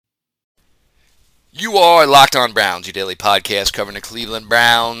You are Locked On Browns, your daily podcast covering the Cleveland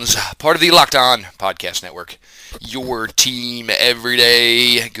Browns, part of the Locked On Podcast Network. Your team every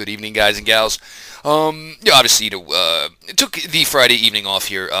day. Good evening, guys and gals. Obviously, it took the Friday evening off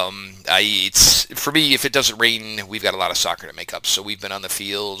here. It's for me. If it doesn't rain, we've got a lot of soccer to make up. So we've been on the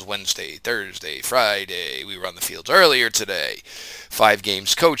fields Wednesday, Thursday, Friday. We were on the fields earlier today. 5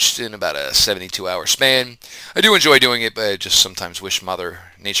 games coached in about a 72-hour span. I do enjoy doing it, but I just sometimes wish Mother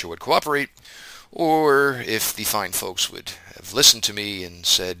Nature would cooperate. Or if the fine folks would have listened to me and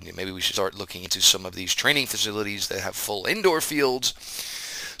said maybe we should start looking into some of these training facilities that have full indoor fields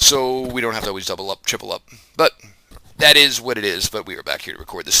so we don't have to always double up, triple up. But that is what it is. But we are back here to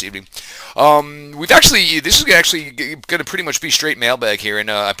record this evening. This is actually going to pretty much be straight mailbag here,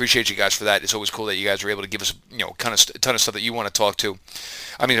 and I appreciate you guys for that. It's always cool that you guys are able to give us, kind of a ton of stuff that you want to talk to.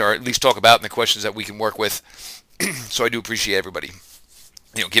 Or at least talk about, and the questions that we can work with. So I do appreciate everybody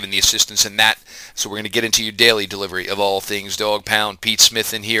given the assistance in that. So we're going to get into your daily delivery of all things Dog Pound. Pete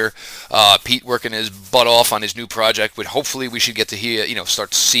Smith in here. Pete working his butt off on his new project, but hopefully we should get to hear,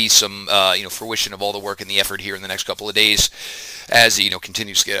 start to see some, fruition of all the work and the effort here in the next couple of days as he,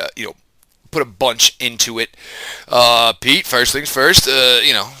 continues to get, put a bunch into it. Pete, first things first,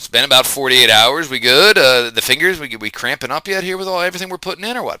 it's been about 48 hours. We good? The fingers, we cramping up yet here with everything we're putting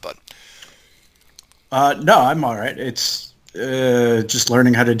in or what, bud? No, I'm all right. It's just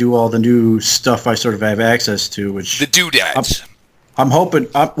learning how to do all the new stuff I sort of have access to, which the doodads. I'm hoping.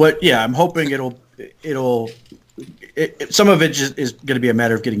 I'm hoping it'll. Some of it just is going to be a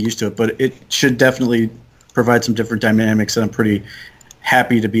matter of getting used to it, but it should definitely provide some different dynamics that I'm pretty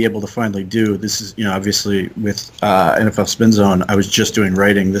happy to be able to finally do. This is, obviously with NFL Spin Zone, I was just doing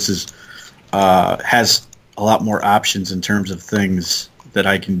writing. This is has a lot more options in terms of things that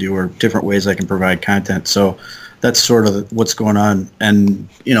I can do or different ways I can provide content. So that's sort of what's going on. And,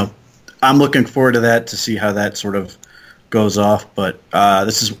 I'm looking forward to that to see how that sort of goes off. But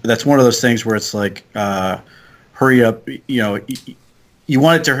that's one of those things where it's like, hurry up, you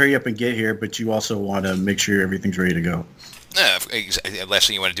want it to hurry up and get here, but you also want to make sure everything's ready to go. Last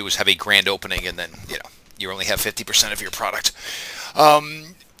thing you want to do is have a grand opening and then, you only have 50% of your product. Brought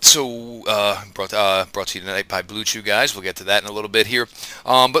to you tonight by Blue Chew, guys. We'll get to that in a little bit here.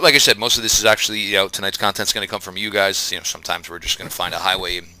 But like I said, most of this is actually, tonight's content's going to come from you guys. Sometimes we're just going to find a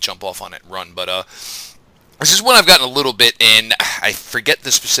highway and jump off on it and run. But this is one I've gotten a little bit, and I forget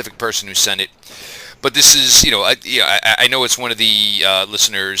the specific person who sent it. But this is, I know it's one of the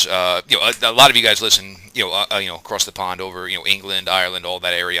listeners. A lot of you guys listen, across the pond over, England, Ireland, all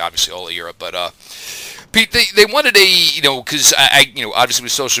that area, obviously all of Europe. But Pete, they wanted because obviously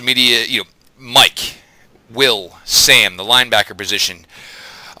with social media, Mike, Will, Sam, the linebacker position.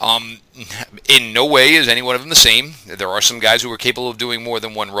 In no way is any one of them the same. There are some guys who are capable of doing more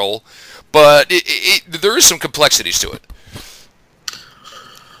than one role, but there is some complexities to it.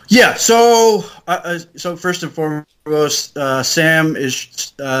 Yeah, so first and foremost, Sam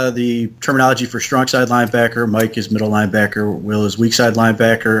is the terminology for strong side linebacker. Mike is middle linebacker. Will is weak side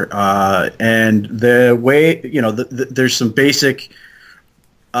linebacker. And the way, there's some basic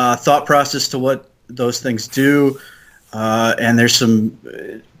thought process to what those things do, and there's some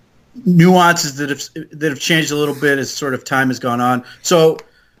nuances that have changed a little bit as sort of time has gone on. So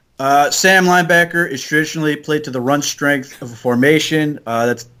Sam linebacker is traditionally played to the run strength of a formation.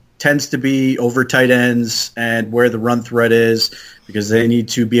 That tends to be over tight ends and where the run threat is, because they need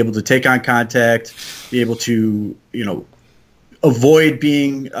to be able to take on contact, be able to, avoid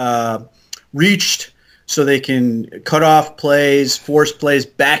being reached so they can cut off plays, force plays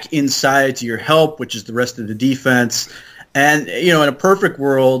back inside to your help, which is the rest of the defense. And, in a perfect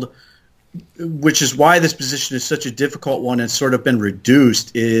world, which is why this position is such a difficult one and sort of been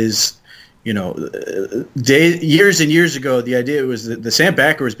reduced, is years and years ago, the idea was that the Sam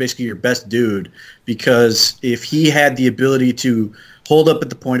backer was basically your best dude, because if he had the ability to hold up at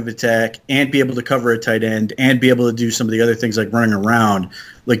the point of attack and be able to cover a tight end and be able to do some of the other things like running around,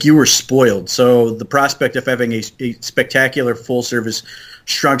 like, you were spoiled. So the prospect of having a spectacular full-service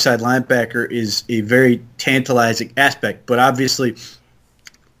strong side linebacker is a very tantalizing aspect. But obviously,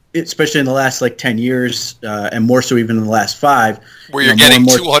 especially in the last 10 years, and more so even in the last 5. Where you're getting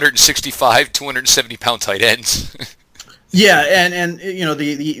 265, 270-pound tight ends. Yeah, and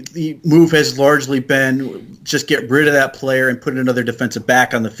the move has largely been just get rid of that player and put another defensive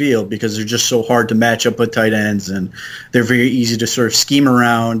back on the field, because they're just so hard to match up with tight ends, and they're very easy to sort of scheme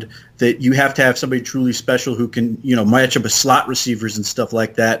around, that you have to have somebody truly special who can, match up with slot receivers and stuff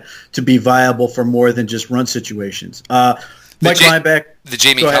like that to be viable for more than just run situations. Mike Linebacker.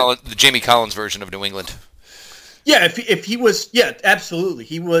 The Jamie Collins version of New England. Yeah, if he was, yeah, absolutely.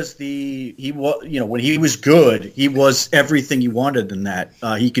 He was when he was good, he was everything you wanted in that.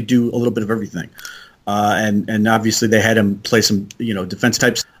 He could do a little bit of everything. And obviously they had him play some, defense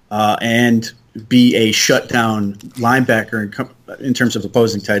types and be a shutdown linebacker in terms of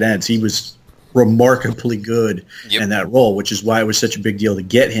opposing tight ends. He was remarkably good in that role, which is why it was such a big deal to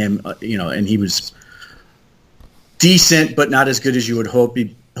get him, and he was decent, but not as good as you would hoped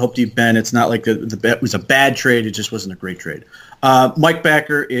he'd been. It's not like it was a bad trade. It just wasn't a great trade. Mike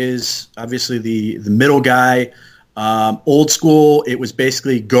Backer is obviously the middle guy. Old school, it was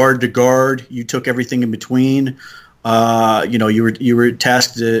basically guard to guard. You took everything in between. You were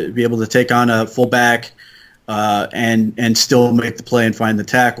tasked to be able to take on a fullback and still make the play and find the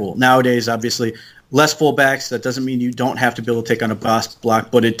tackle. Nowadays, obviously, less fullbacks. That doesn't mean you don't have to be able to take on a box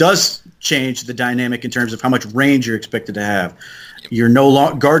block, but it does change the dynamic in terms of how much range you're expected to have. You're no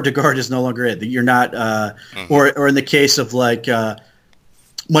longer guard to guard is no longer it. You're not, or in the case of like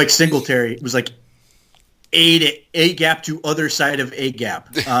Mike Singletary, it was like A gap to other side of A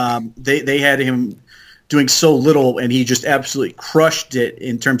gap. They had him doing so little, and he just absolutely crushed it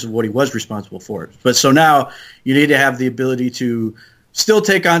in terms of what he was responsible for. But so now you need to have the ability to still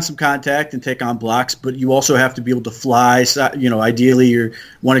take on some contact and take on blocks, but you also have to be able to fly. Ideally, you're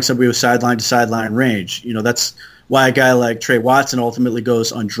wanting somebody with sideline to sideline range. That's why a guy like Trey Watson ultimately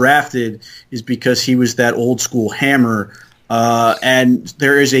goes undrafted, is because he was that old school hammer. And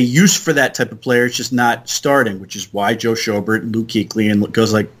there is a use for that type of player. It's just not starting, which is why Joe Schobert and Luke Kuechly and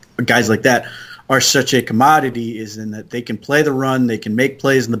guys like that are such a commodity, is in that they can play the run, they can make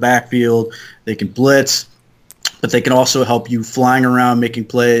plays in the backfield, they can blitz, but they can also help you flying around making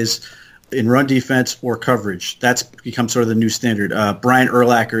plays in run defense or coverage. That's become sort of the new standard. Brian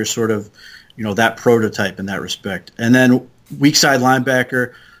Urlacher is sort of, that prototype in that respect. And then weak side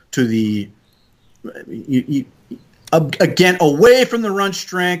linebacker to the again, away from the run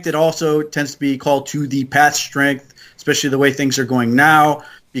strength, it also tends to be called to the pass strength, especially the way things are going now,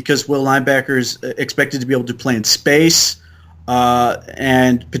 because will linebackers expected to be able to play in space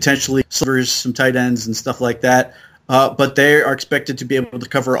and potentially some tight ends and stuff like that. But they are expected to be able to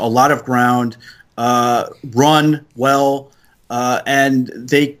cover a lot of ground, run well, and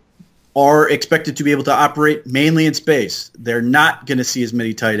they are expected to be able to operate mainly in space. They're not going to see as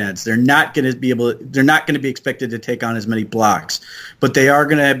many tight ends. They're not going to be expected to take on as many blocks, but they are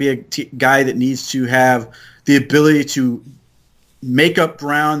going to be a guy that needs to have the ability to make up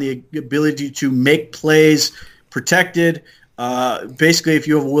ground, the ability to make plays protected. Basically, if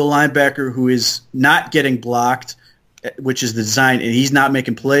you have a will linebacker who is not getting blocked, which is the design, and he's not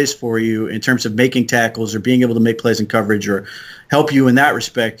making plays for you in terms of making tackles or being able to make plays in coverage or help you in that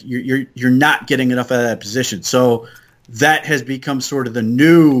respect, you're not getting enough out of that position. So that has become sort of the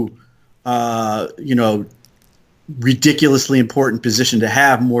new, ridiculously important position to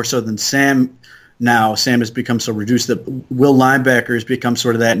have, more so than Sam. Now Sam has become so reduced that will linebacker has become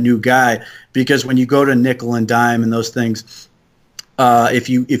sort of that new guy, because when you go to nickel and dime and those things, if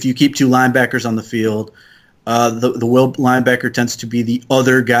you keep two linebackers on the field, the will linebacker tends to be the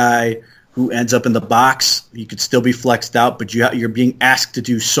other guy who ends up in the box. You could still be flexed out, but you're being asked to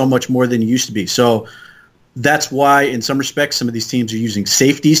do so much more than you used to be. So that's why, in some respects, some of these teams are using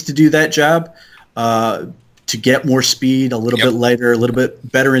safeties to do that job, to get more speed, a little bit lighter, a little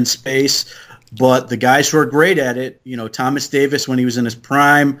bit better in space. But the guys who are great at it, Thomas Davis, when he was in his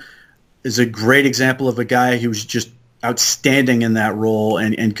prime, is a great example of a guy who was just outstanding in that role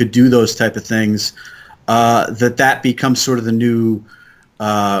and could do those type of things. That becomes sort of the new,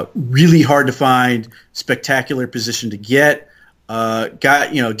 really hard to find, spectacular position to get.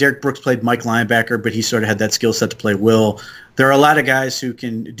 Derek Brooks played Mike linebacker, but he sort of had that skill set to play will. There are a lot of guys who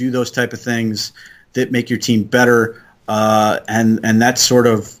can do those type of things that make your team better, and that's sort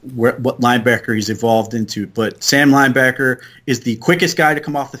of what linebacker he's evolved into. But Sam linebacker is the quickest guy to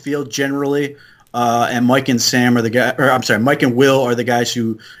come off the field generally. And Mike and Mike and Will are the guys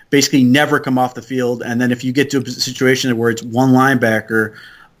who basically never come off the field. And then if you get to a situation where it's one linebacker,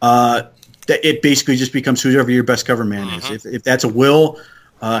 it basically just becomes whoever your best cover man is. If that's a Will,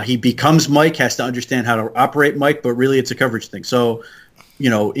 he becomes Mike, has to understand how to operate Mike, but really it's a coverage thing. So,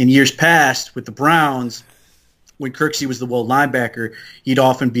 in years past with the Browns, when Kirksey was the Will linebacker, he'd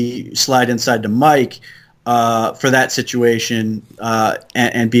often be slide inside to Mike for that situation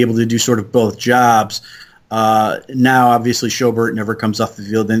and be able to do sort of both jobs. Now, obviously, Schobert never comes off the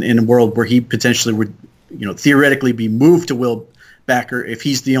field. And in a world where he potentially would, theoretically be moved to Will backer, if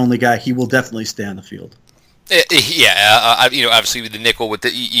he's the only guy, he will definitely stay on the field. Obviously with the nickel, with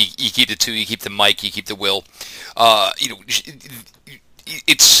the you keep the two, you keep the Mike, you keep the Will.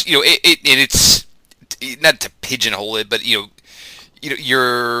 It's not to pigeonhole it, but your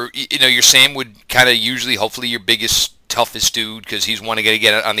Sam would kind of usually, hopefully, your biggest, toughest dude, because he's wanting to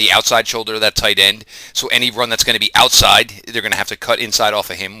get on the outside shoulder of that tight end. So any run that's going to be outside, they're going to have to cut inside off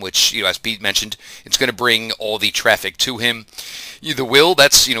of him, which, as Pete mentioned, it's going to bring all the traffic to him. The Will,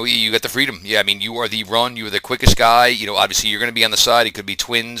 that's, you got the freedom. Yeah, I mean, you are the run, you are the quickest guy. Obviously you're going to be on the side. It could be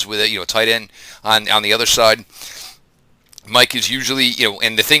twins with a tight end on the other side. Mike is usually,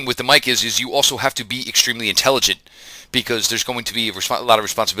 and the thing with the Mike is you also have to be extremely intelligent, because there's going to be a lot of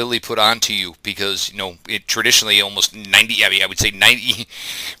responsibility put onto you, because, it traditionally almost 90, I would say 90,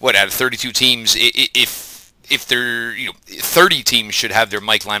 out of 32 teams, if they're, 30 teams should have their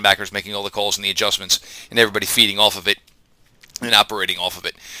Mike linebackers making all the calls and the adjustments, and everybody feeding off of it and operating off of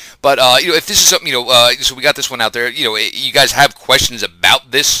it. But, if this is something, so we got this one out there, you guys have questions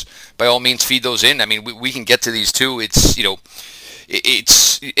about this, by all means feed those in. I mean, we can get to these too. It's,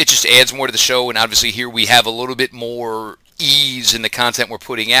 it just adds more to the show, and obviously here we have a little bit more ease in the content we're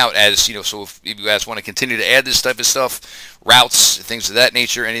putting out, as so if you guys want to continue to add this type of stuff, routes, things of that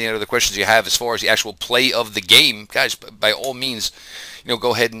nature, any other questions you have as far as the actual play of the game, guys, by all means,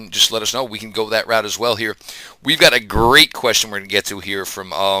 go ahead and just let us know. We can go that route as well here. We've got a great question we're going to get to here from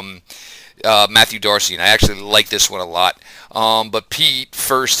Matthew Darcy, and I actually like this one a lot. But Pete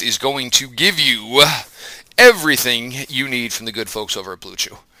first is going to give you everything you need from the good folks over at Blue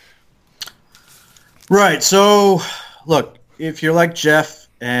Chew. Right. So, look, if you're like Jeff,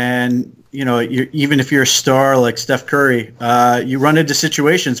 and even if you're a star like Steph Curry, you run into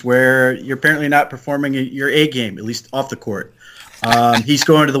situations where you're apparently not performing your A game, at least off the court. He's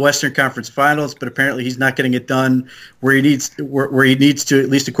going to the Western Conference Finals, but apparently he's not getting it done where he needs to, at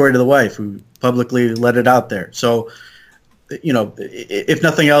least according to the wife, who publicly let it out there. So, if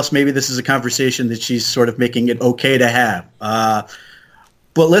nothing else, maybe this is a conversation that she's sort of making it okay to have.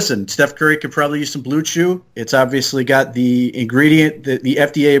 But listen, Steph Curry could probably use some Blue Chew. It's obviously got the ingredient, the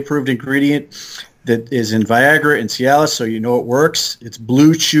FDA-approved ingredient that is in Viagra and Cialis, so it works. It's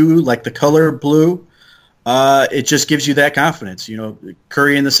Blue Chew, like the color blue. It just gives you that confidence.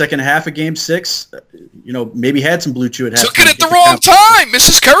 Curry in the second half of Game 6, maybe had some Blue Chew at halftime. Took it at the wrong time.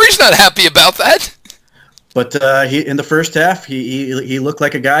 Mrs. Curry's not happy about that. But he in the first half, he looked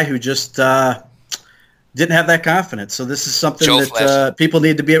like a guy who just didn't have that confidence. So this is something that people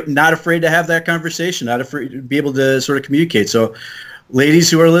need to be not afraid to have that conversation, not afraid to be able to sort of communicate. So, ladies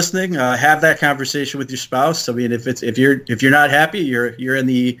who are listening, have that conversation with your spouse. I mean, if you're not happy, you're in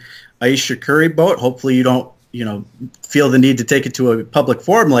the Ayesha Curry boat. Hopefully, you don't feel the need to take it to a public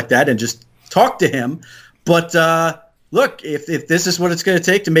forum like that and just talk to him. But look, if this is what it's going to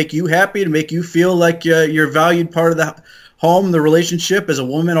take to make you happy, to make you feel like you're a valued part of the home, the relationship as a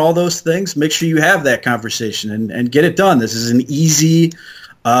woman, all those things, make sure you have that conversation and get it done. This is an easy,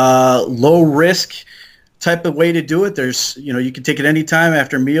 low risk type of way to do it. There's, you can take it anytime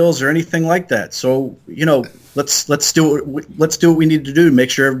after meals or anything like that. So, let's do what we need to do to make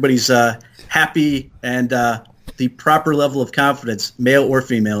sure everybody's happy and the proper level of confidence, male or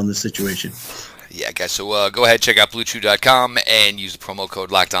female, in this situation. Yeah, guys. So go ahead, check out BlueChew.com and use the promo code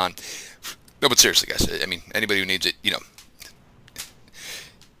LOCKEDON. No, but seriously, guys. I mean, anybody who needs it,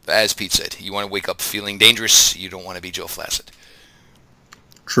 as Pete said, you want to wake up feeling dangerous. You don't want to be Joe Flacid.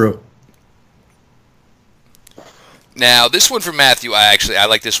 True. Now, this one from Matthew, I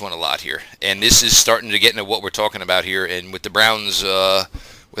like this one a lot here. And this is starting to get into what we're talking about here. And with the Browns,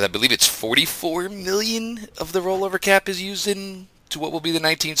 with I believe it's $44 million of the rollover cap is used in to what will be the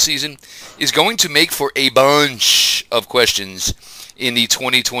 19th season, is going to make for a bunch of questions in the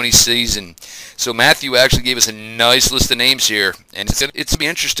 2020 season. So Matthew actually gave us a nice list of names here, and it's going to be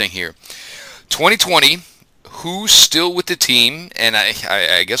interesting here. 2020, who's still with the team? And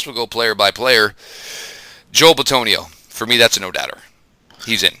I guess we'll go player by player. Joel Bitonio. For me, that's a no-doubter.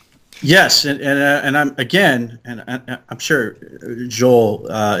 He's in. Yes, and I'm sure Joel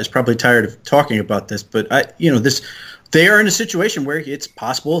is probably tired of talking about this, but they are in a situation where it's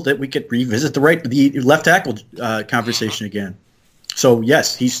possible that we could revisit the left tackle conversation again. So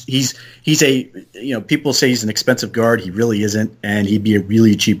yes, he's a people say he's an expensive guard. He really isn't, and he'd be a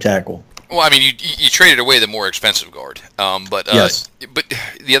really cheap tackle. Well, I mean, you traded away the more expensive guard, yes. But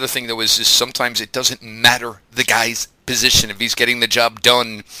the other thing though is sometimes it doesn't matter the guy's position if he's getting the job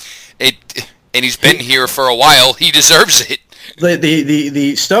done. And he's been here for a while. He deserves it.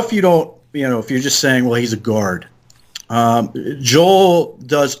 The stuff you don't, if you're just saying, well, he's a guard. Joel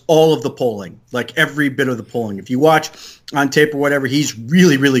does all of the pulling, like every bit of the pulling. If you watch on tape or whatever, he's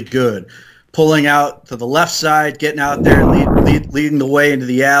really, really good. Pulling out to the left side, getting out there and leading the way into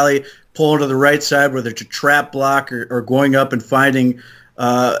the alley, pulling to the right side, whether it's a trap block or going up and finding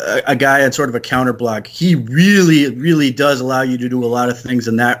a guy on sort of a counter block. He really, really does allow you to do a lot of things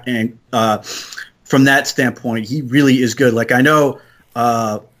in that, and from that standpoint, he really is good. Like I know,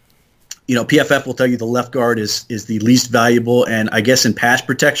 PFF will tell you the left guard is the least valuable, and I guess in pass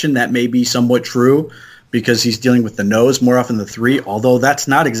protection that may be somewhat true because he's dealing with the nose more often than the three. Although that's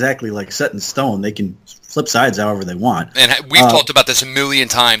not exactly like set in stone; they can flip sides however they want. And we've talked about this a million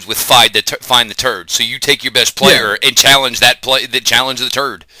times with find the turd. So you take your best player and challenge challenge the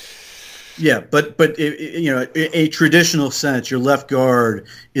turd. Yeah, but a traditional sense, your left guard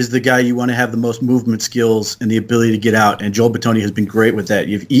is the guy you want to have the most movement skills and the ability to get out. And Joel Bitonio has been great with that.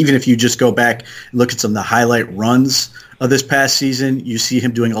 Even if you just go back and look at some of the highlight runs of this past season, you see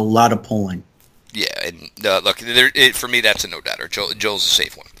him doing a lot of pulling. Yeah, and look, for me, that's a no-doubter. Joel's a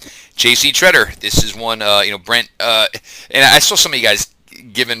safe one. J.C. Treader, this is one, Brent, and I saw some of you guys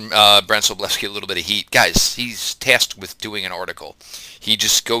giving Brent Sobleski a little bit of heat. Guys, he's tasked with doing an article. He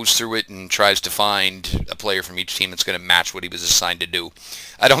just goes through it and tries to find a player from each team that's going to match what he was assigned to do.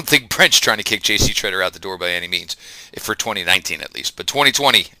 I don't think Brent's trying to kick J.C. Treader out the door by any means, for 2019 at least. But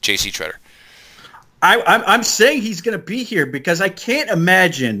 2020, J.C. Treader. I'm saying he's going to be here because I can't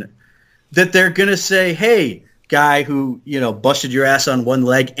imagine that they're going to say, hey, guy who, busted your ass on one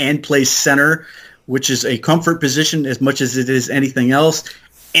leg and plays center, which is a comfort position as much as it is anything else,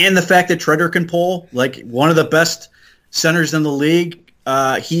 and the fact that Treader can pull, like one of the best centers in the league,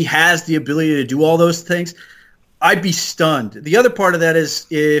 he has the ability to do all those things. I'd be stunned. The other part of that is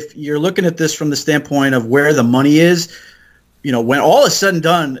if you're looking at this from the standpoint of where the money is, when all is said and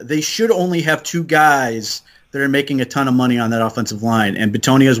done, they should only have two guys that are making a ton of money on that offensive line, and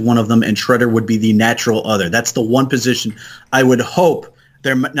Bitonio is one of them, and Treader would be the natural other. That's the one position I would hope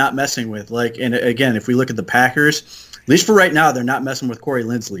they're not messing with. And again, if we look at the Packers, at least for right now, they're not messing with Corey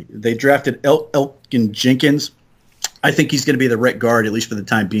Linsley. They drafted Elkin Jenkins. I think he's going to be the right guard, at least for the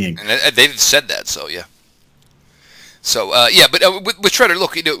time being. And they've said that, so yeah. So, but with Treader,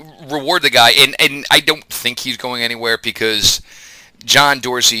 look, reward the guy, and I don't think he's going anywhere because John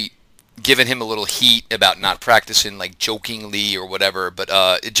Dorsey giving him a little heat about not practicing, like jokingly or whatever, but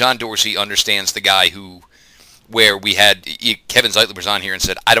John Dorsey understands the guy where we had Kevin Zeitler was on here and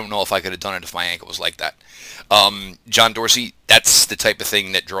said, I don't know if I could have done it if my ankle was like that. John Dorsey, that's the type of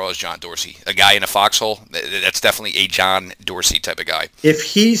thing that draws John Dorsey. A guy in a foxhole, that's definitely a John Dorsey type of guy.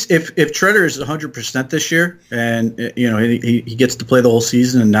 If Treader is 100% this year and he gets to play the whole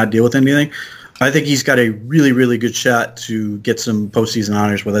season and not deal with anything, I think he's got a really, really good shot to get some postseason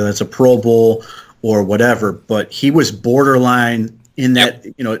honors, whether that's a Pro Bowl or whatever. But he was borderline in that,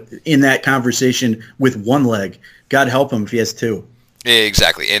 in that conversation with one leg. God help him if he has two.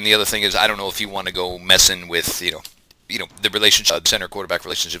 Exactly. And the other thing is, I don't know if you want to go messing with, the relationship, center-quarterback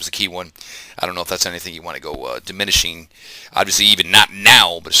relationship is the key one. I don't know if that's anything you want to go diminishing. Obviously, even not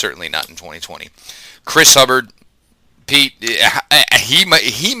now, but certainly not in 2020. Chris Hubbard. Pete,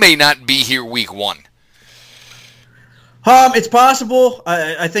 he may not be here week one. It's possible.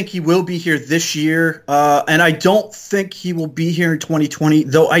 I think he will be here this year, and I don't think he will be here in 2020,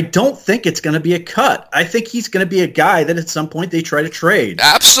 though I don't think it's going to be a cut. I think he's going to be a guy that at some point they try to trade.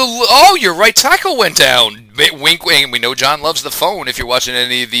 Absolutely. Oh, your right tackle went down. Wink, wink. We know John loves the phone if you're watching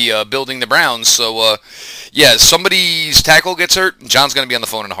any of the Building the Browns. So, somebody's tackle gets hurt, John's going to be on the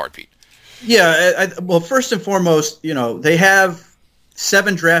phone in a heartbeat. Yeah, well, first and foremost, they have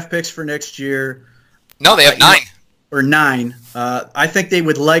 7 draft picks for next year. No, they have 9. Or 9. I think they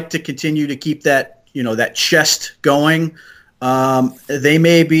would like to continue to keep that, that chest going. They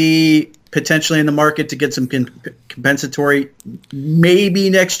may be potentially in the market to get some compensatory. Maybe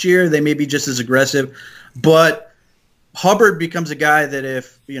next year they may be just as aggressive. But Hubbard becomes a guy that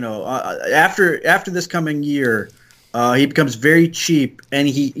if, after this coming year, he becomes very cheap, and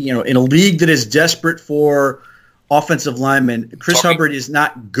he, in a league that is desperate for offensive linemen, Chris Hubbard is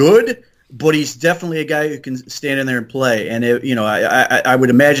not good, but he's definitely a guy who can stand in there and play. And I would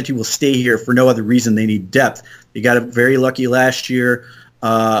imagine he will stay here for no other reason. They need depth. He got very lucky last year,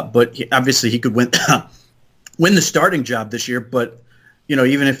 but obviously he could win win the starting job this year. But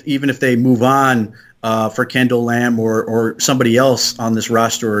even if they move on for Kendall Lamb or somebody else on this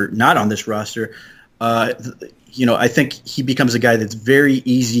roster or not on this roster. I think he becomes a guy that's very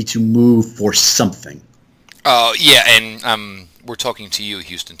easy to move for something. And we're talking to you,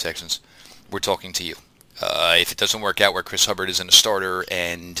 Houston Texans. We're talking to you. If it doesn't work out where Chris Hubbard isn't a starter,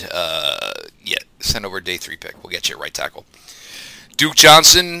 and send over a day 3 pick. We'll get you a right tackle. Duke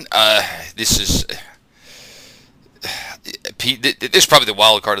Johnson, this is probably the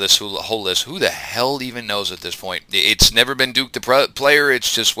wild card of this whole list. Who the hell even knows at this point? It's never been Duke the player.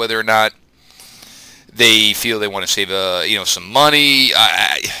 It's just whether or not they feel they want to save some money.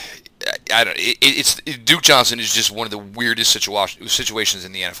 I don't. Duke Johnson is just one of the weirdest situations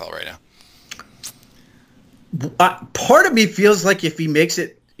in the NFL right now. Part of me feels like if he makes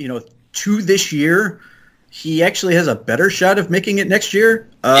it, to this year, he actually has a better shot of making it next year.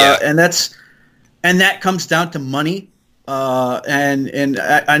 And that comes down to money. And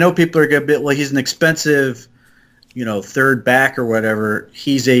I know people are going to be, well, he's an expensive, third back or whatever.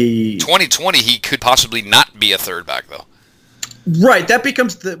 He's a 2020. He could possibly not be a third back though. Right, that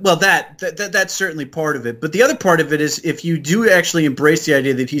becomes that's certainly part of it. But the other part of it is if you do actually embrace the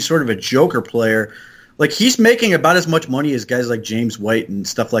idea that he's sort of a joker player, like he's making about as much money as guys like James White and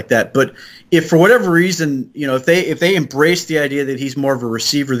stuff like that. But if for whatever reason, if they embrace the idea that he's more of a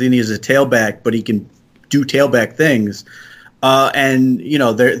receiver than he is a tailback, but he can do tailback things, and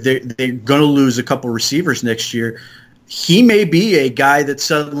they're going to lose a couple receivers next year. He may be a guy that's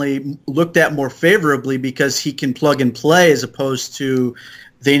suddenly looked at more favorably because he can plug and play as opposed to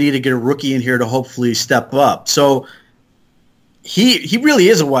they need to get a rookie in here to hopefully step up. So he really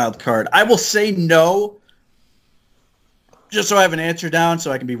is a wild card. I will say no, just so I have an answer down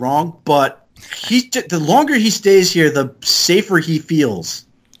so I can be wrong. But the longer he stays here, the safer he feels.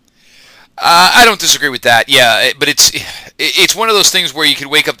 I don't disagree with that. Yeah, but it's one of those things where we could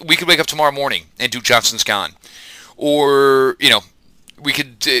wake up tomorrow morning and Duke Johnson's gone. Or, we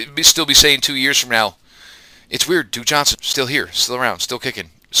could still be saying 2 years from now, it's weird, Duke Johnson, still here, still around, still kicking.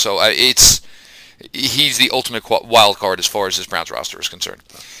 So he's the ultimate wild card as far as this Browns roster is concerned.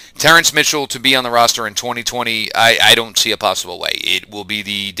 Terrence Mitchell to be on the roster in 2020, I don't see a possible way. It will be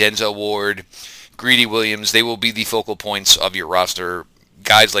the Denzel Ward, Greedy Williams. They will be the focal points of your roster.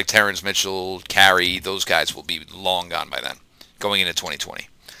 Guys like Terrence Mitchell, Carey, those guys will be long gone by then, going into 2020.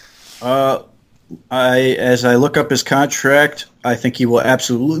 As I look up his contract, I think he will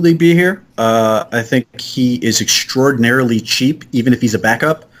absolutely be here. I think he is extraordinarily cheap, even if he's a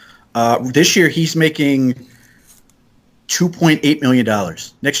backup. This year, he's making $2.8 million.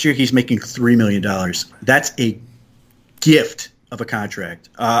 Next year, he's making $3 million. That's a gift of a contract.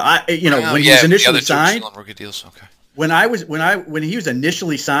 When he was initially signed, rookie deals. Okay. When he was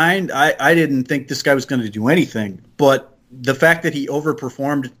initially signed, I didn't think this guy was going to do anything. But the fact that he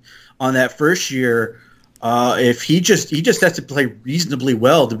overperformed on that first year, if he just has to play reasonably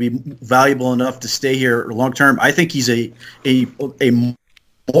well to be valuable enough to stay here long term, I think he's a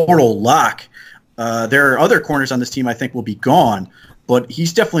mortal lock. There are other corners on this team I think will be gone, but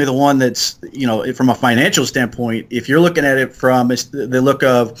he's definitely the one that's, from a financial standpoint, if you're looking at it from the look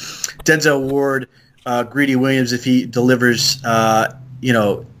of Denzel Ward, Greedy Williams, if he delivers,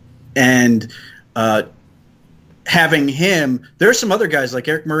 and having him, there are some other guys like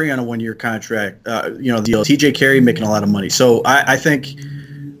Eric Murray on a one-year contract, the TJ Carey making a lot of money. So I think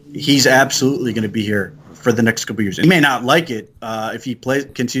he's absolutely going to be here for the next couple of years. He may not like it if he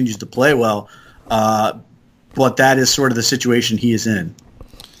continues to play well, but that is sort of the situation he is in.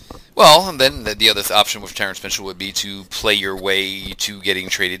 Well, and then the other option with Terrence Mitchell would be to play your way to getting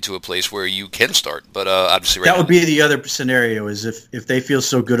traded to a place where you can start. But obviously, that would be the other scenario is if they feel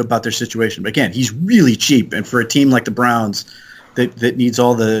so good about their situation. But again, he's really cheap, and for a team like the Browns that needs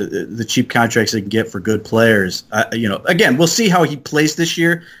all the cheap contracts they can get for good players, again, we'll see how he plays this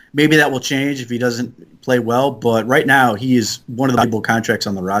year. Maybe that will change if he doesn't play well. But right now, he is one of the valuable contracts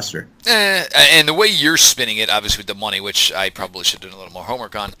on the roster. And the way you're spinning it, obviously with the money, which I probably should have done a little more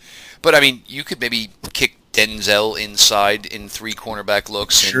homework on. But, I mean, you could maybe kick Denzel inside in 3 cornerback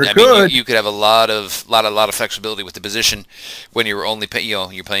looks. And, sure I could. mean, you could have a lot of flexibility with the position when you're only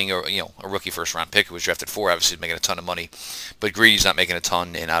you're playing a rookie first round pick who was drafted 4, obviously making a ton of money, but Greedy's not making a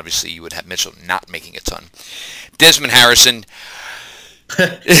ton, and obviously you would have Mitchell not making a ton. Desmond Harrison.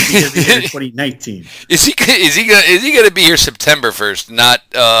 He's going to be here in 2019. Is he going to be here September 1st? Not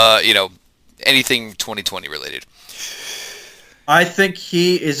anything 2020 related. I think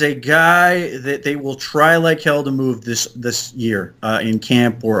he is a guy that they will try like hell to move this year in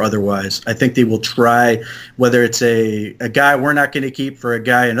camp or otherwise. I think they will try, whether it's a guy we're not going to keep for a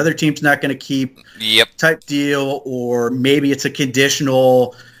guy another team's not going to keep type deal, or maybe it's a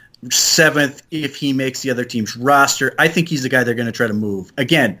conditional 7th if he makes the other team's roster. I think he's the guy they're going to try to move.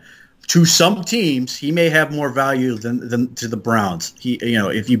 Again, to some teams, he may have more value than to the Browns.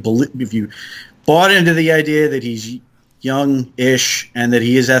 If you bought into the idea that he's young-ish and that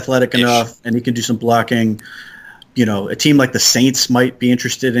he is athletic enough and he can do some blocking, a team like the Saints might be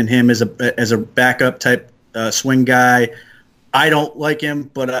interested in him as a backup type swing guy. I don't like him,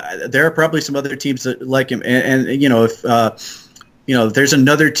 but there are probably some other teams that like him. And if there's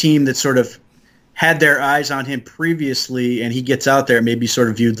another team that sort of had their eyes on him previously and he gets out there, maybe sort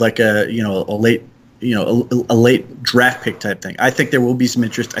of viewed like a late a late draft pick type thing. I think there will be some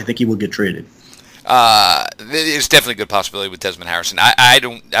interest. I think he will get traded. There's definitely a good possibility with Desmond Harrison. I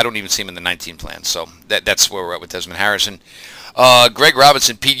don't even see him in the 19 plan. So that's where we're at with Desmond Harrison. Greg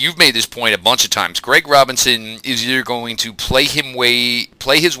Robinson, Pete, you've made this point a bunch of times. Greg Robinson is either going to play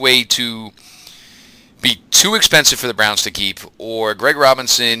his way to be too expensive for the Browns to keep, or Greg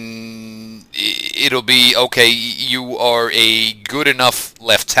Robinson, it'll be, okay, you are a good enough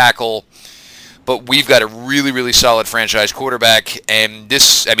left tackle, but we've got a really, really solid franchise quarterback. And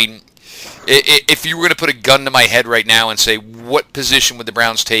this, I mean, if you were going to put a gun to my head right now and say what position would the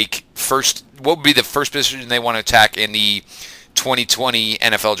Browns take first, what would be the first position they want to attack in the 2020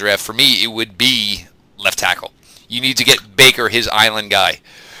 NFL draft, for me, it would be left tackle. You need to get Baker his island guy.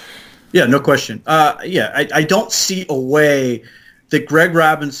 Yeah, no question. I don't see a way that Greg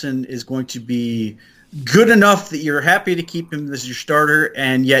Robinson is going to be good enough that you're happy to keep him as your starter,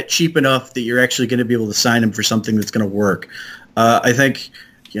 and yet cheap enough that you're actually going to be able to sign him for something that's going to work. I think,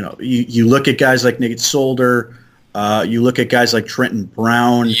 you look at guys like Nate Solder, you look at guys like Trenton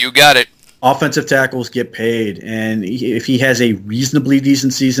Brown. You got it. Offensive tackles get paid, and if he has a reasonably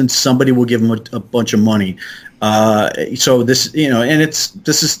decent season, somebody will give him a bunch of money. So this,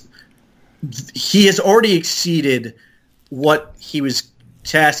 he has already exceeded what he was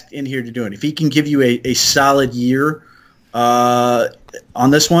tasked in here to do. And if he can give you a solid year on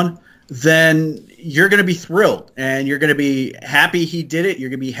this one, then you're going to be thrilled, and you're going to be happy he did it.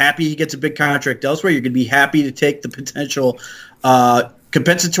 You're going to be happy he gets a big contract elsewhere. You're going to be happy to take the potential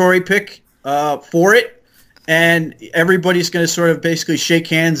compensatory pick for it, and everybody's going to sort of basically shake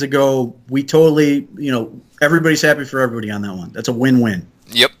hands and go, we totally, everybody's happy for everybody on that one. That's a win-win.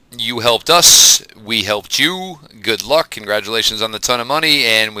 Yep. You helped us. We helped you. Good luck. Congratulations on the ton of money,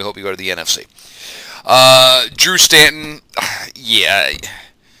 and we hope you go to the NFC. Drew Stanton, yeah.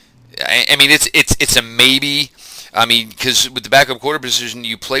 I mean, it's a maybe. I mean, because with the backup quarter position,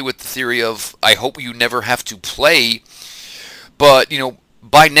 you play with the theory of, I hope you never have to play. But,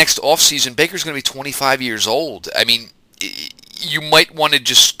 by next offseason, Baker's going to be 25 years old. I mean, you might want to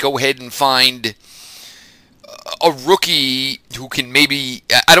just go ahead and find a rookie who can maybe.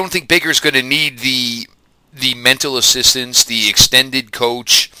 I don't think Baker's going to need the mental assistance, the extended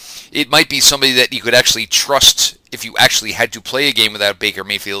coach. It might be somebody that you could actually trust if you actually had to play a game without Baker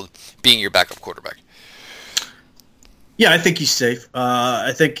Mayfield being your backup quarterback. Yeah, I think he's safe.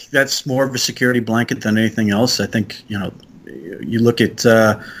 I think that's more of a security blanket than anything else. I think, you look at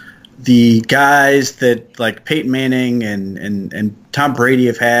the guys that like Peyton Manning and Tom Brady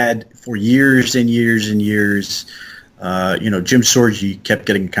have had for years and years and years. Jim Sorgi kept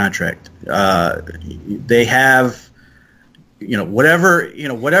getting a contract. They have,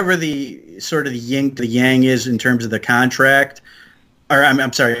 whatever the sort of the yin to the yang is in terms of the contract, or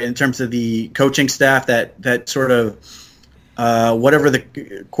I'm sorry, in terms of the coaching staff, that sort of whatever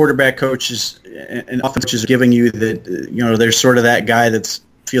the quarterback coaches and offense coaches are giving you, that there's sort of that guy that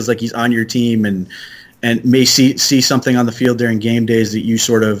feels like he's on your team and may see something on the field during game days that you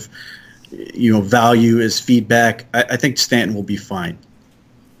sort of value as feedback. I think Stanton will be fine.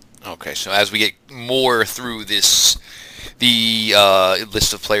 Okay, so as we get more through the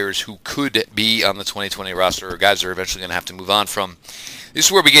list of players who could be on the 2020 roster, or guys that are eventually going to have to move on from, this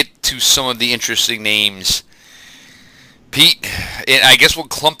is where we get to some of the interesting names. Pete, and I guess we'll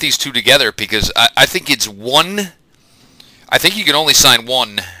clump these two together because I think it's one. I think you can only sign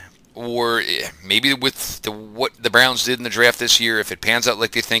one, or maybe with what the Browns did in the draft this year, if it pans out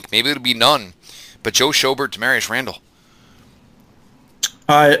like they think, maybe it'll be none. But Joe Schobert, Demarius Randall.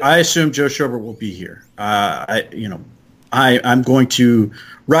 I assume Joe Schobert will be here. I'm going to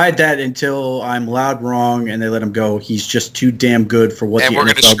ride that until I'm loud wrong and they let him go. He's just too damn good for what the NFL does. And we're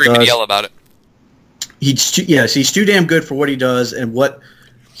going to scream and yell about it. He's too damn good for what he does and what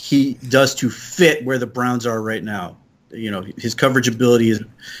he does to fit where the Browns are right now. His coverage ability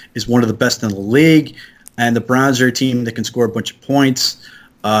is one of the best in the league, and the Browns are a team that can score a bunch of points.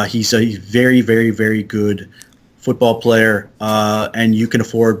 He's a very, very, very good football player, and you can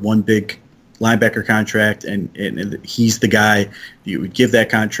afford one big linebacker contract, and he's the guy you would give that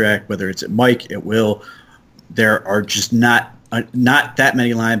contract, whether it's at Mike, at Will. There are just not that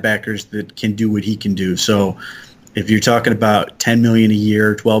many linebackers that can do what he can do. So if you're talking about $10 million a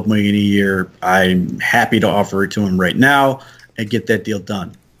year, $12 million a year, I'm happy to offer it to him right now and get that deal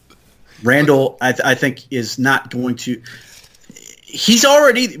done. Randall, I think, is not going to. He's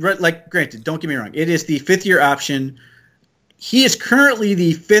already, granted, don't get me wrong, it is the fifth-year option. He is currently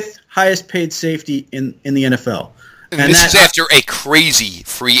the fifth highest-paid safety in the NFL. And this is after a crazy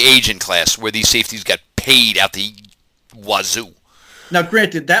free agent class where these safeties got paid out the wazoo. Now,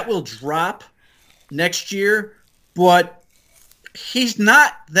 granted, that will drop next year, but he's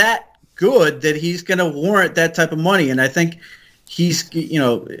not that good that he's going to warrant that type of money. And I think he's,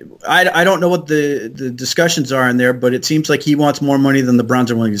 I don't know what the discussions are in there, but it seems like he wants more money than the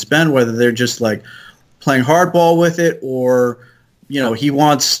Browns are willing to spend, whether they're just like playing hardball with it or, he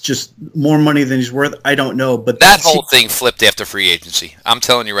wants just more money than he's worth. I don't know. But that whole thing flipped after free agency. I'm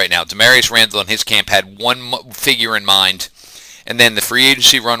telling you right now, Demarius Randall and his camp had one figure in mind. And then the free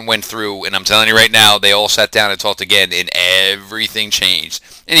agency run went through, and I'm telling you right now, they all sat down and talked again, and everything changed.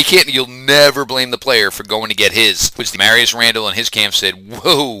 And you'll never blame the player for going to get his. Which Demarius Randall and his camp said,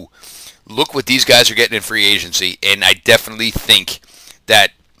 whoa, look what these guys are getting in free agency. And I definitely think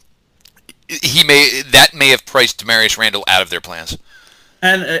that that may have priced Demarius Randall out of their plans.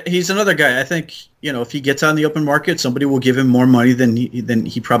 And he's another guy. I think, if he gets on the open market, somebody will give him more money than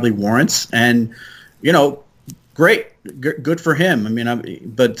he probably warrants. And, great. Good for him. I mean,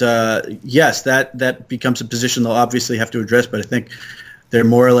 yes, that becomes a position they'll obviously have to address. But I think they're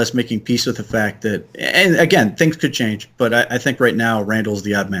more or less making peace with the fact that, and again, things could change. But I think right now Randall's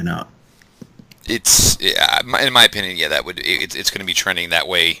the odd man out. It's, in my opinion, it's going to be trending that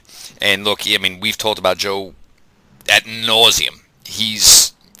way. And look, I mean, we've talked about Joe ad nauseum.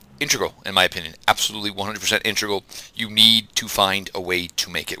 He's integral, in my opinion, absolutely 100% integral. You need to find a way to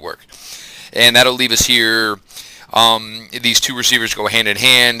make it work. And that'll leave us here. These two receivers go hand in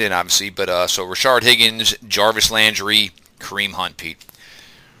hand, and obviously, so Rashard Higgins, Jarvis Landry, Kareem Hunt, Pete.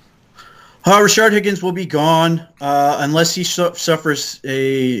 Rashard Higgins will be gone unless he suffers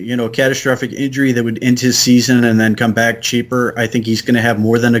a catastrophic injury that would end his season and then come back cheaper. I think he's going to have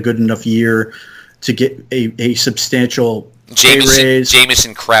more than a good enough year to get a substantial pay raise.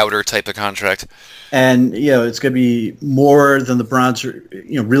 Jamison Crowder type of contract. And, it's going to be more than the Browns are,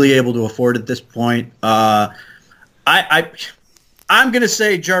 really able to afford at this point. I'm going to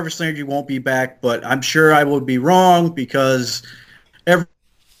say Jarvis Landry won't be back, but I'm sure I will be wrong because every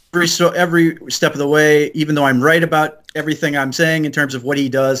step of the way, even though I'm right about everything I'm saying in terms of what he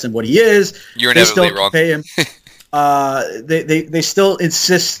does and what he is, you're inevitably wrong. Pay him. They still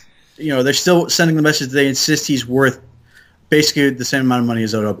insist, they're still sending the message they insist he's worth basically the same amount of money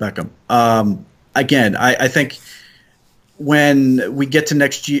as Odell Beckham. Again, I think when we get to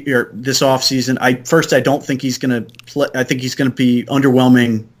next year, this offseason, I don't think he's going to play. I think he's going to be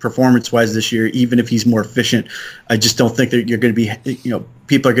underwhelming performance-wise this year, even if he's more efficient. I just don't think that you're going to be,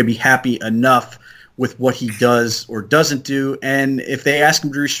 people are going to be happy enough with what he does or doesn't do. And if they ask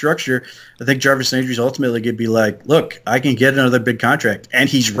him to restructure, I think Jarvis Landry is ultimately going to be like, look, I can get another big contract. And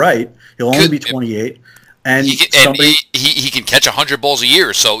he's right. He'll only be 28. And he can catch 100 balls a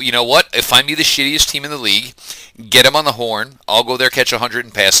year. So you know what? If I'm the shittiest team in the league, get him on the horn. I'll go there, catch 100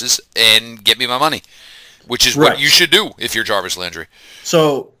 in passes, and get me my money, which is what you should do if you're Jarvis Landry.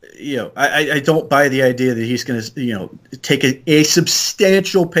 So I don't buy the idea that he's going to take a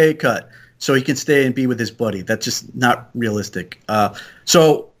substantial pay cut so he can stay and be with his buddy. That's just not realistic.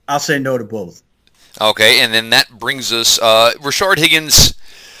 So I'll say no to both. Okay, and then that brings us Rashard Higgins.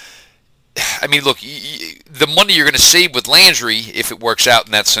 I mean, look, the money you're going to save with Landry, if it works out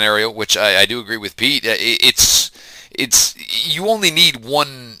in that scenario, which I do agree with Pete, it's you only need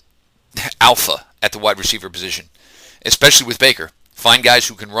one alpha at the wide receiver position, especially with Baker. Find guys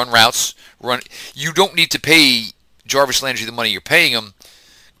who can run routes. You don't need to pay Jarvis Landry the money you're paying him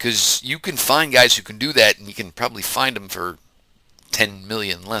because you can find guys who can do that, and you can probably find them for $10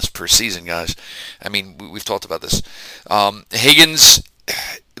 million less per season, guys. I mean, we've talked about this. Higgins.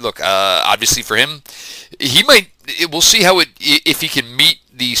 Look, obviously for him, he might. We'll see if he can meet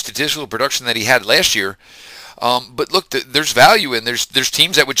the statistical production that he had last year. But look, there's value, and there's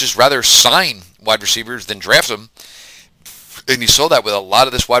teams that would just rather sign wide receivers than draft them. And you saw that with a lot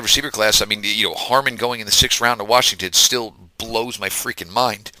of this wide receiver class. I mean, Harmon going in the 6th round to Washington still blows my freaking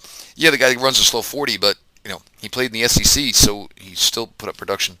mind. Yeah, the guy runs a slow 40, but he played in the SEC, so he still put up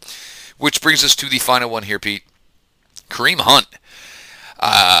production. Which brings us to the final one here, Pete. Kareem Hunt.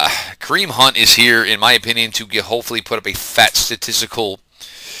 Kareem Hunt is here, in my opinion, to hopefully put up a fat statistical,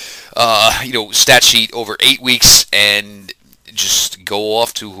 stat sheet over 8 weeks and just go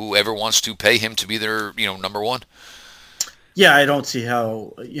off to whoever wants to pay him to be their, number one. Yeah, I don't see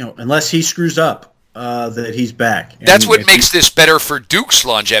how, unless he screws up, that he's back. That's what makes this better for Duke's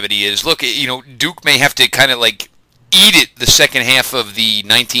longevity is, look, Duke may have to kind of like eat it the second half of the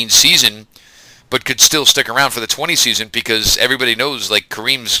 19 season, but could still stick around for the 20 season because everybody knows, like,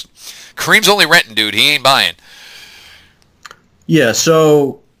 Kareem's only renting, dude. He ain't buying. Yeah,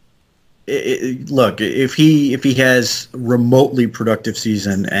 so look, if he has a remotely productive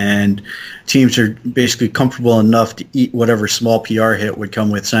season and teams are basically comfortable enough to eat whatever small PR hit would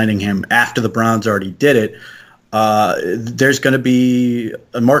come with signing him after the Browns already did it, there's going to be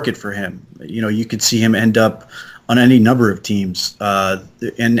a market for him. You could see him end up on any number of teams, and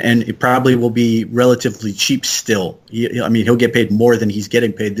it probably will be relatively cheap still. He'll get paid more than he's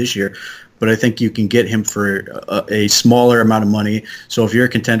getting paid this year, but I think you can get him for a smaller amount of money. So if you're a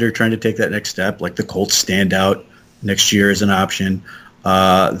contender trying to take that next step, like the Colts stand out next year as an option,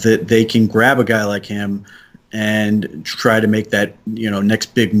 that they can grab a guy like him and try to make that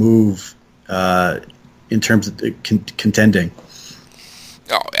next big move in terms of contending.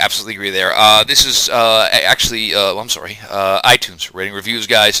 Oh, absolutely agree there. This is iTunes rating reviews,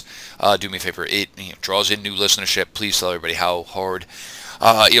 guys. Do me a favor. It draws in new listenership. Please tell everybody how hard.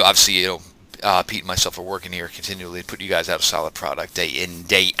 Obviously, Pete and myself are working here continually to put you guys out a solid product day in,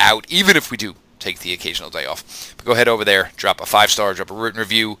 day out, even if we do take the occasional day off. But go ahead over there, drop a 5-star, drop a written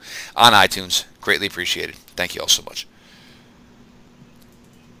review on iTunes. Greatly appreciated. Thank you all so much.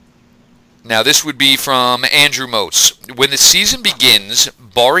 Now, this would be from Andrew Motes. When the season begins,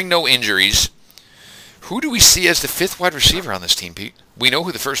 barring no injuries, who do we see as the 5th wide receiver on this team, Pete? We know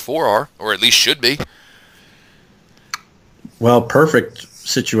who the first 4 are, or at least should be. Well, perfect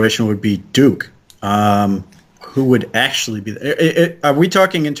situation would be Duke. Who would actually be there? Are we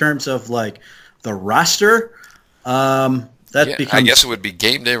talking in terms of like the roster? I guess it would be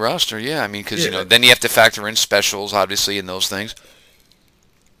game day roster. Yeah, because then you have to factor in specials, obviously, and those things.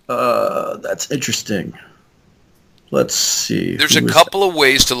 That's interesting. Let's see. There's a couple of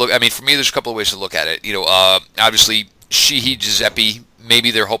ways to look. For me, there's a couple of ways to look at it. Obviously, Sheehy Giuseppe.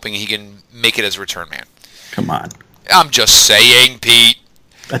 Maybe they're hoping he can make it as a return man. Come on. I'm just saying, Pete.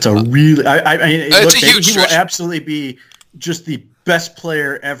 That's a really. It's a huge he stretch. will absolutely be just the best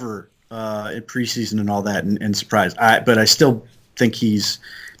player ever in preseason and all that, and surprise. But I still think he's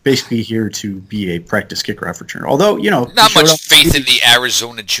basically here to be a practice kickoff returner. Although, not much faith in the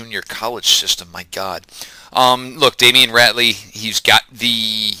Arizona junior college system. My God. Look, Damian Ratley, he's got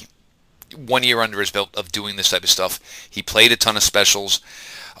the 1 year under his belt of doing this type of stuff. He played a ton of specials.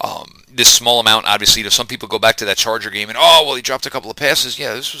 This small amount, obviously, some people go back to that Charger game and, he dropped a couple of passes.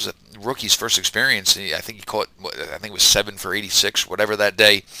 Yeah, this was a rookie's first experience. I think he caught, it was 7 for 86, whatever that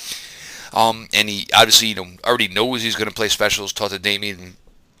day. And he obviously, already knows he's going to play specials, taught to Damian.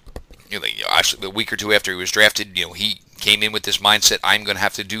 Actually, a week or two after he was drafted, he came in with this mindset, I'm going to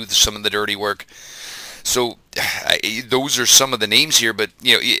have to do some of the dirty work. So those are some of the names here, but,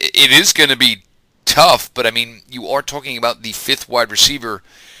 it is going to be tough. But, you are talking about the 5th wide receiver,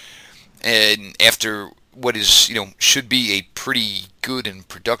 and after what is, should be a pretty good and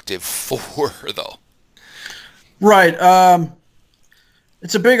productive 4, though. Right.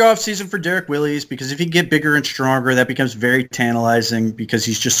 It's a big offseason for Derek Willis because if he get bigger and stronger, that becomes very tantalizing because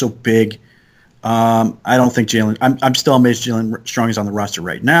he's just so big. I don't think I'm still amazed Jalen Strong is on the roster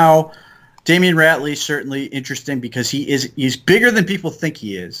right now. Damian Ratley, certainly interesting because he's bigger than people think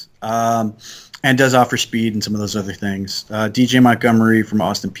he is, and does offer speed and some of those other things. DJ Montgomery from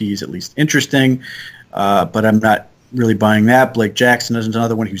Austin Peay is at least interesting, but I'm not really buying that. Blake Jackson is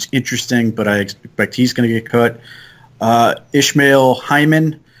another one who's interesting, but I expect he's going to get cut. Ishmael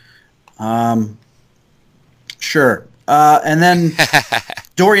Hyman, sure. And then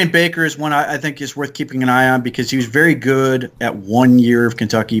Dorian Baker is one I think is worth keeping an eye on because he was very good at 1 year of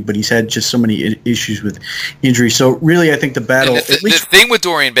Kentucky, but he's had just so many issues with injury. So really, I think the battle. The thing with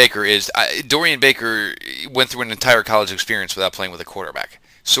Dorian Baker is Dorian Baker went through an entire college experience without playing with a quarterback.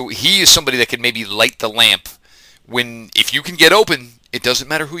 So he is somebody that can maybe light the lamp if you can get open. It doesn't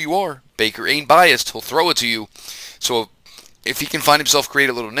matter who you are. Baker ain't biased. He'll throw it to you. So if he can find himself create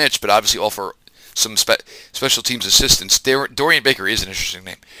a little niche, but obviously offer some special teams assistance, Dorian Baker is an interesting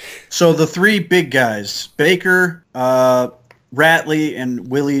name. So the 3 big guys, Baker, Ratley, and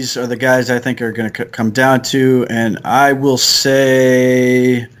Willis are the guys I think are going to come down to, and I will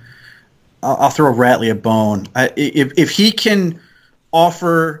say I'll throw Ratley a bone. If he can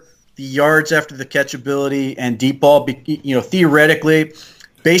offer the yards after the catch ability and deep ball, theoretically,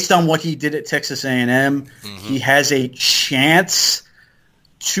 based on what he did at Texas A&M, he has a chance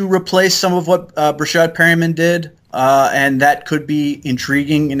to replace some of what Brashad Perryman did, and that could be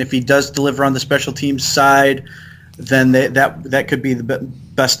intriguing. And if he does deliver on the special teams side, then that could be the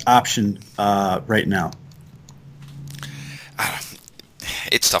best option right now.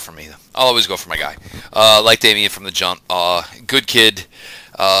 It's tough for me, though. I'll always go for my guy. Like Damian from the jump. Good kid.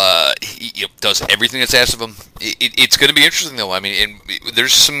 He does everything that's asked of him. It's going to be interesting, though. And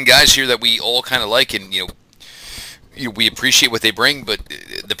there's some guys here that we all kind of like, and we appreciate what they bring, but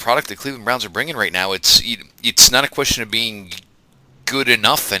the product the Cleveland Browns are bringing right now, it's not a question of being good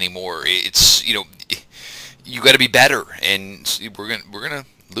enough anymore. It's you got to be better, and we're gonna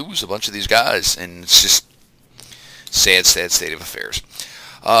lose a bunch of these guys, and it's just sad state of affairs.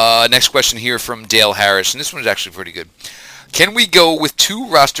 Next question here from Dale Harris, and this one is actually pretty good. Can we go with 2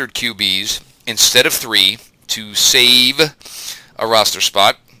 rostered QBs instead of 3 to save a roster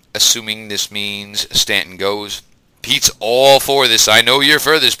spot, assuming this means Stanton goes? Pete's all for this. I know you're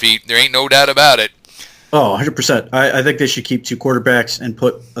for this, Pete. There ain't no doubt about it. Oh, 100%. I think they should keep 2 quarterbacks and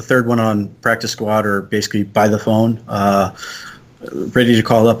put a third one on practice squad or basically by the phone, ready to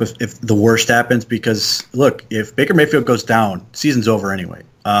call up if the worst happens. Because, look, if Baker Mayfield goes down, season's over anyway.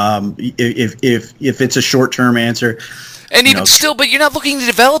 If it's a short-term answer. And even still, but you're not looking to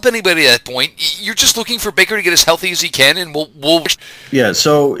develop anybody at that point. You're just looking for Baker to get as healthy as he can, and we'll. Yeah,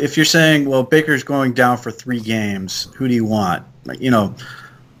 so if you're saying, well, Baker's going down for 3 games, who do you want?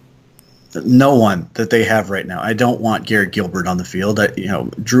 No one that they have right now. I don't want Garrett Gilbert on the field.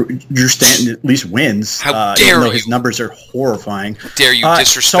 Drew Stanton at least wins. How dare even though you? His numbers are horrifying. How dare you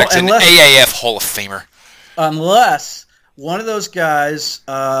disrespect an AAF Hall of Famer? Unless one of those guys,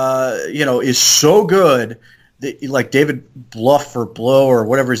 is so good that, like David Bluff or Blow or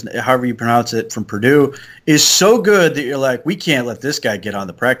whatever, however you pronounce it, from Purdue, is so good that you're like, we can't let this guy get on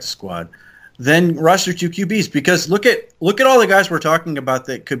the practice squad. Then roster 2 QBs, because look at all the guys we're talking about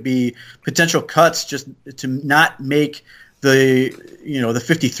that could be potential cuts just to not make the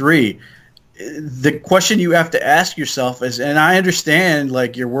 53. The question you have to ask yourself is, and I understand,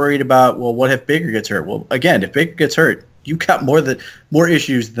 like, you're worried about, well, what if Baker gets hurt? Well, again, if Baker gets hurt, you got more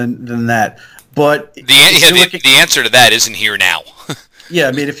issues than that. But the answer to that isn't here now. Yeah,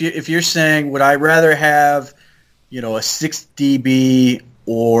 I mean, if you're saying, would I rather have, a 6 DB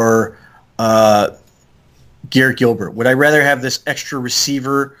or Garrett Gilbert? Would I rather have this extra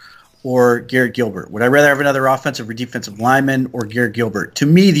receiver or Garrett Gilbert? Would I rather have another offensive or defensive lineman or Garrett Gilbert? To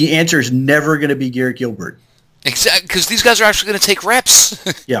me, the answer is never going to be Garrett Gilbert. Exactly, because these guys are actually going to take reps.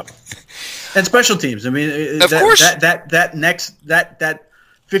 Yeah, and special teams. I mean, of course, that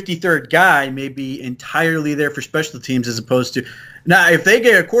 53rd guy may be entirely there for special teams as opposed to now. If they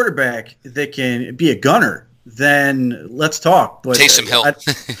get a quarterback that can be a gunner, then let's talk. But Taysom Hill.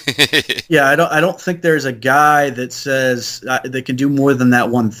 I don't think there's a guy that says that can do more than that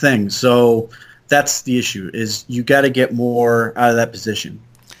one thing. So that's the issue: is you got to get more out of that position.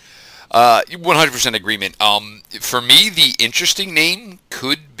 100% agreement. For me, the interesting name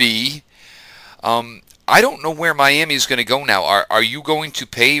could be. I don't know where Miami is going to go now. Are you going to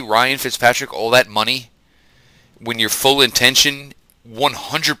pay Ryan Fitzpatrick all that money when your full intention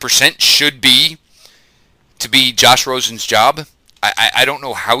 100% should be to be Josh Rosen's job? I don't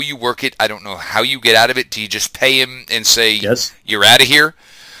know how you work it. I don't know how you get out of it. Do you just pay him and say, yes, you're out of here?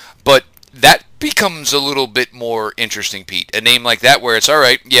 But that becomes a little bit more interesting, Pete. A name like that where it's, all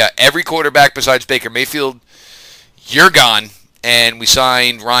right, yeah, every quarterback besides Baker Mayfield, you're gone. And we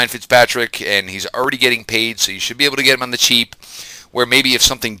signed Ryan Fitzpatrick, and he's already getting paid, so you should be able to get him on the cheap, where maybe if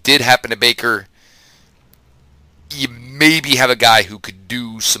something did happen to Baker, you maybe have a guy who could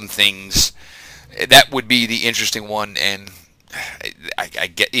do some things. That would be the interesting one, and I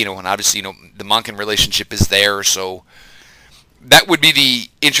get, and obviously, the Monken relationship is there, so that would be the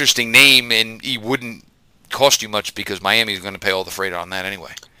interesting name, and he wouldn't cost you much because Miami is going to pay all the freight on that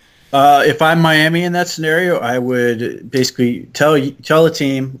anyway. If I'm Miami in that scenario, I would basically tell a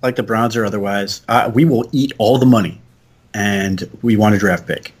team like the Browns or otherwise, we will eat all the money, and we want a draft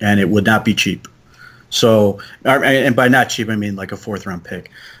pick, and it would not be cheap. So, and by not cheap, I mean like a 4th round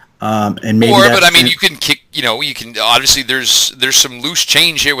pick. And maybe you can kick. You can obviously there's some loose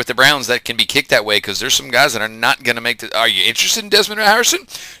change here with the Browns that can be kicked that way because there's some guys that are not going to make the. Are you interested in Desmond Harrison?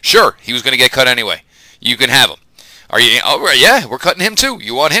 Sure, he was going to get cut anyway. You can have him. Are you? Oh, yeah, we're cutting him too.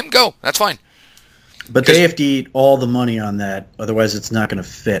 You want him? Go. That's fine. But they have to eat all the money on that, otherwise it's not going to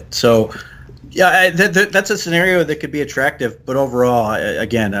fit. So, yeah, that's a scenario that could be attractive. But overall,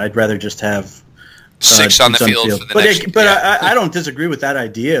 again, I'd rather just have 6 on the field. For the but I don't disagree with that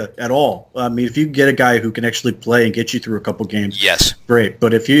idea at all. I mean, if you get a guy who can actually play and get you through a couple games, yes, great.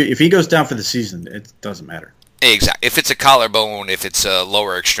 But if he goes down for the season, it doesn't matter. Exactly. If it's a collarbone, if it's a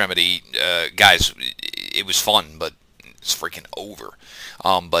lower extremity, guys, it was fun, but it's freaking over.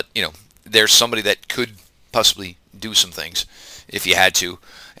 But there's somebody that could possibly do some things if you had to.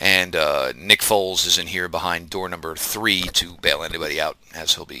 And Nick Foles is in here behind door number 3 to bail anybody out,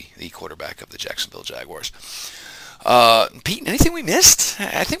 as he'll be the quarterback of the Jacksonville Jaguars. Pete, anything we missed?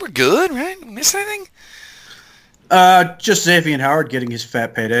 I think we're good, right? We missed anything? Just Xavier Howard getting his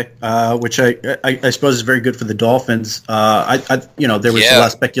fat payday, which I suppose is very good for the Dolphins. There was a lot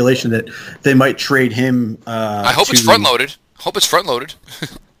of speculation that they might trade him. I hope it's front loaded.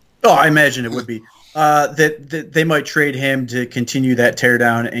 Oh, I imagine it would be. That they might trade him to continue that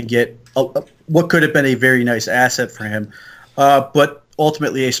teardown and get what could have been a very nice asset for him, but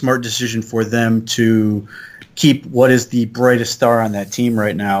ultimately a smart decision for them to keep what is the brightest star on that team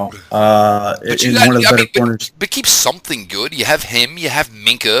right now. One of the better corners. But keep something good. You have him. You have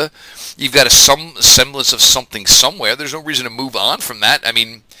Minka. You've got some semblance of something somewhere. There's no reason to move on from that. I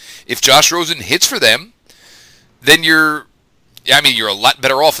mean, if Josh Rosen hits for them, then you're a lot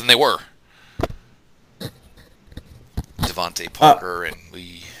better off than they were. Devontae Parker and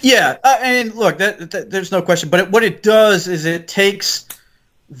Lee. Yeah, and look, that there's no question. But what it does is it takes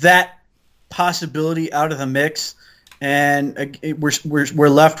that possibility out of the mix, and we're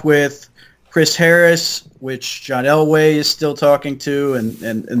left with Chris Harris, which John Elway is still talking to,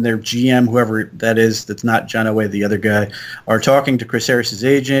 and their GM, whoever that is, that's not John Elway, the other guy, are talking to Chris Harris's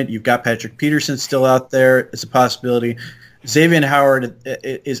agent. You've got Patrick Peterson still out there as a possibility. Xavier Howard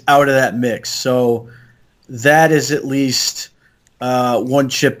is out of that mix, so that is at least one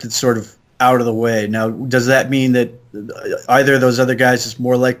chip that's sort of out of the way. Now, does that mean that either of those other guys is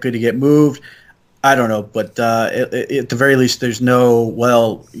more likely to get moved? I don't know, but at the very least, there's no,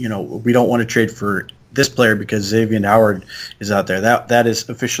 we don't want to trade for this player because Xavier Howard is out there. That is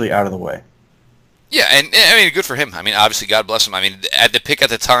officially out of the way. Yeah, and I mean, good for him. I mean, obviously, God bless him. I mean, at the pick at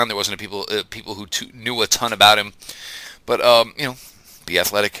the time, there wasn't people who knew a ton about him, but be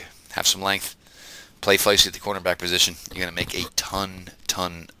athletic, have some length, play feisty at the cornerback position. You're going to make a ton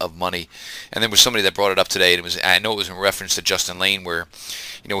of money. And there was somebody that brought it up today, and I know it was in reference to Justin Lane, where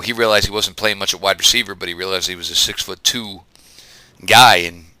he realized he wasn't playing much at wide receiver, but he realized he was a 6'2" guy.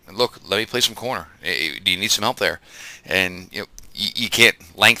 And look, let me play some corner. Do you need some help there? And you can't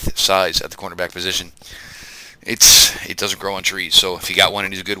length size at the cornerback position. It doesn't grow on trees. So if you got one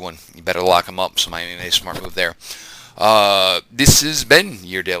and he's a good one, you better lock him up. So Miami made a smart move there. This has been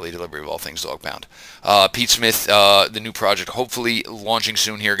your daily delivery of all things Dogpound. Pete Smith, the new project, hopefully launching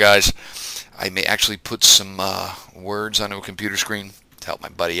soon here, guys. I may actually put some words on a computer screen to help my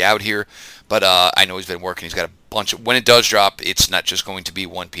buddy out here, but I know he's been working. He's got a bunch of, when it does drop, it's not just going to be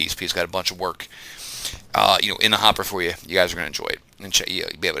one piece. Pete's got a bunch of work, in the hopper for you. You guys are going to enjoy it, and you'll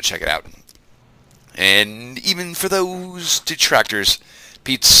be able to check it out. And even for those detractors,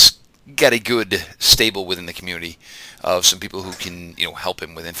 Pete's got a good stable within the community of some people who can, help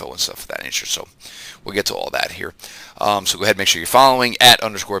him with info and stuff of that nature. So we'll get to all that here. So go ahead, make sure you're following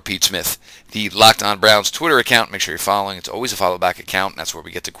 @_Pete Smith, the Locked On Browns Twitter account. Make sure you're following. It's always a follow back account. And that's where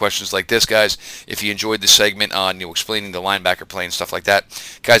we get to questions like this, guys. If you enjoyed this segment on, explaining the linebacker play and stuff like that,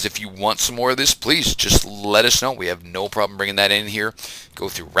 guys, if you want some more of this, please just let us know. We have no problem bringing that in here. Go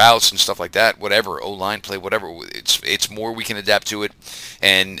through routes and stuff like that, whatever, O-line play, whatever. It's more we can adapt to it.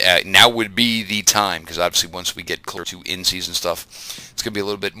 And now would be the time, because obviously once we get closer to in-season stuff, it's going to be a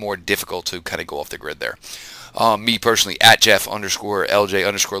little bit more difficult to kind of go off the grid there. Me personally,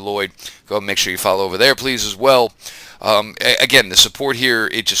 @Jeff_LJ_Lloyd. Go and make sure you follow over there, please, as well. Again, the support here,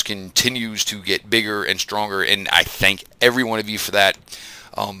 it just continues to get bigger and stronger, and I thank every one of you for that.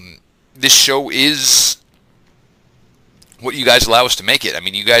 This show is what you guys allow us to make it. I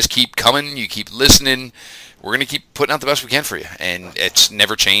mean, you guys keep coming, you keep listening. We're going to keep putting out the best we can for you, and it's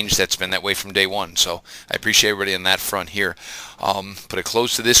never changed. That's been that way from day one, so I appreciate everybody on that front here. Put a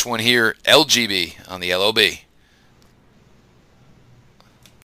close to this one here, LGB on the LOB.